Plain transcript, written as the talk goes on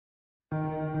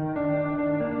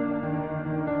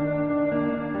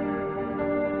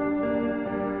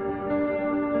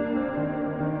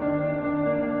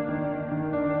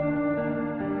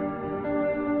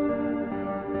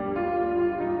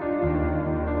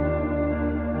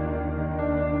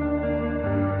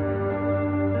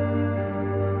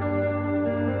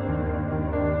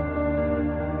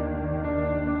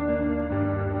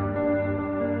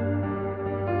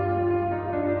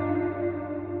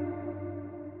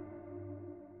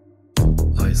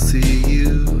I see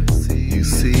you, you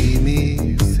see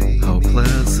me. How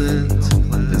pleasant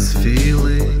this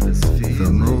feeling.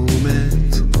 The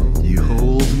moment you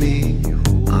hold me,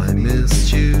 I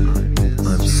missed you.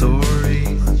 I'm sorry,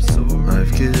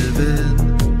 I've given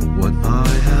what I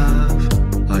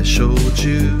have. I showed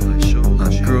you,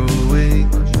 I'm growing.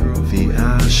 The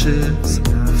ashes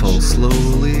fall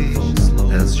slowly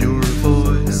as your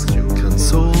voice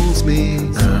consoles me.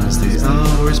 As the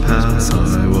hours pass,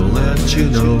 I will let you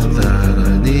know that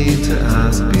I need to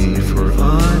ask before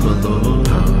I'm alone.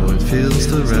 How it feels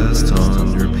to rest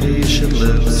on your patient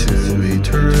lips to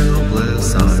eternal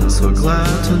bliss. I'm so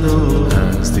glad to know.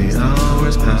 As the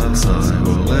hours pass, I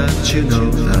will let you know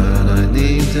that I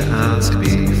need to ask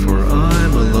before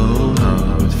I'm alone.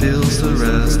 How it feels to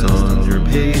rest on your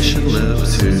patient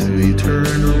lips to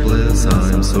eternal bliss.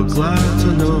 I'm so glad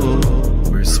to know.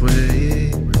 We're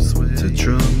swaying to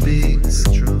drum beats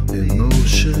in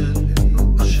motion.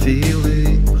 I'm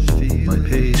feeling my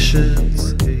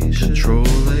patience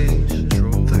controlling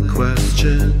the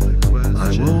question.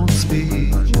 I won't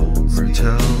speak. We're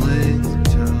telling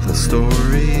the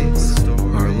stories.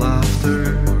 Our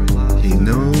laughter, he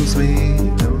knows me.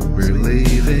 We're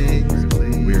leaving,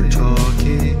 we're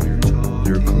talking.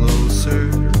 You're closer,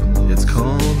 it's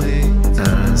calming.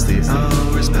 As the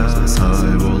hours pass,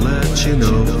 I will let you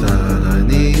know that I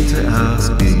need to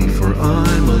ask before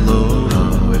I'm alone.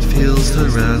 How it feels to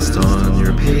rest on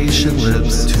your patient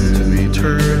lips to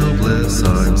eternal bliss.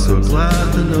 I'm so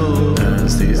glad to know.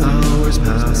 As the hours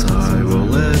pass, I will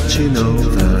let you know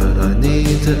that I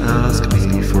need to ask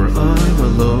before I'm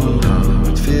alone.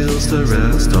 How it feels to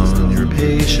rest on your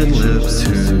patient lips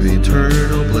to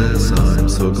eternal bliss. I'm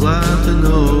so glad to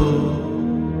know.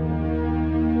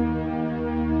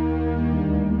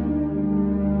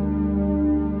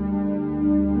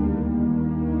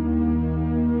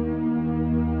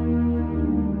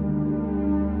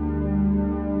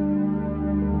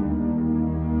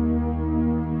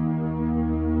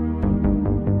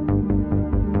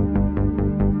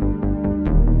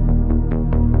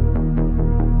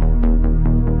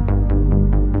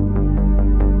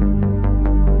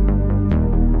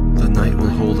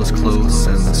 Hold us close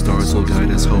and the stars will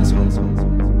guide us home.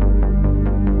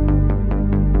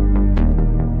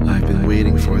 I've been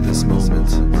waiting for this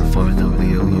moment. We're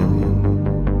finally alone.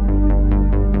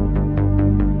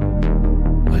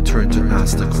 I turn to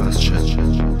ask the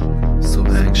question, so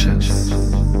anxious,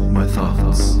 my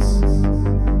thoughts.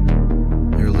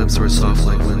 Your lips were soft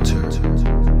like winter.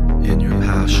 In your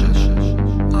passion,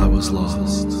 I was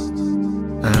lost.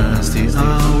 As the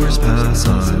hours pass,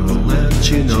 I will let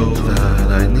you know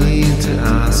that I need to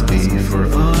ask before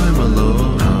I'm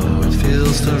alone. How it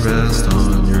feels to rest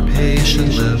on your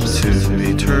patient lips to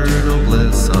eternal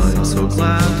bliss. I'm so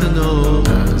glad to know.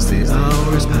 As the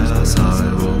hours pass,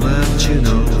 I will let you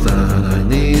know that I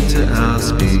need to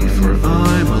ask before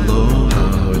I'm alone.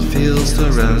 How it feels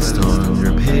to rest on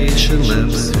your patient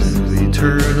lips to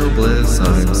eternal bliss.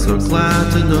 I'm so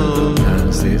glad to know.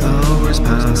 As the hours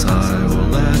pass, I will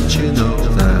let you know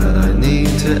that I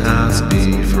need to ask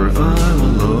before I'm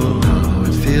alone. How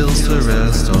it feels to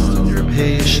rest on your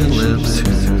patient lips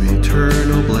to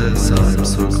eternal bliss. I'm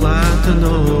so glad to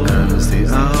know. As the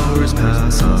hours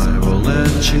pass, I will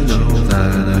let you know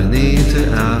that I need to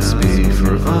ask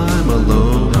before I'm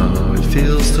alone. How it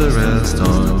feels to rest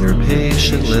on your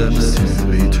patient lips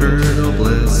to eternal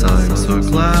bliss. I'm so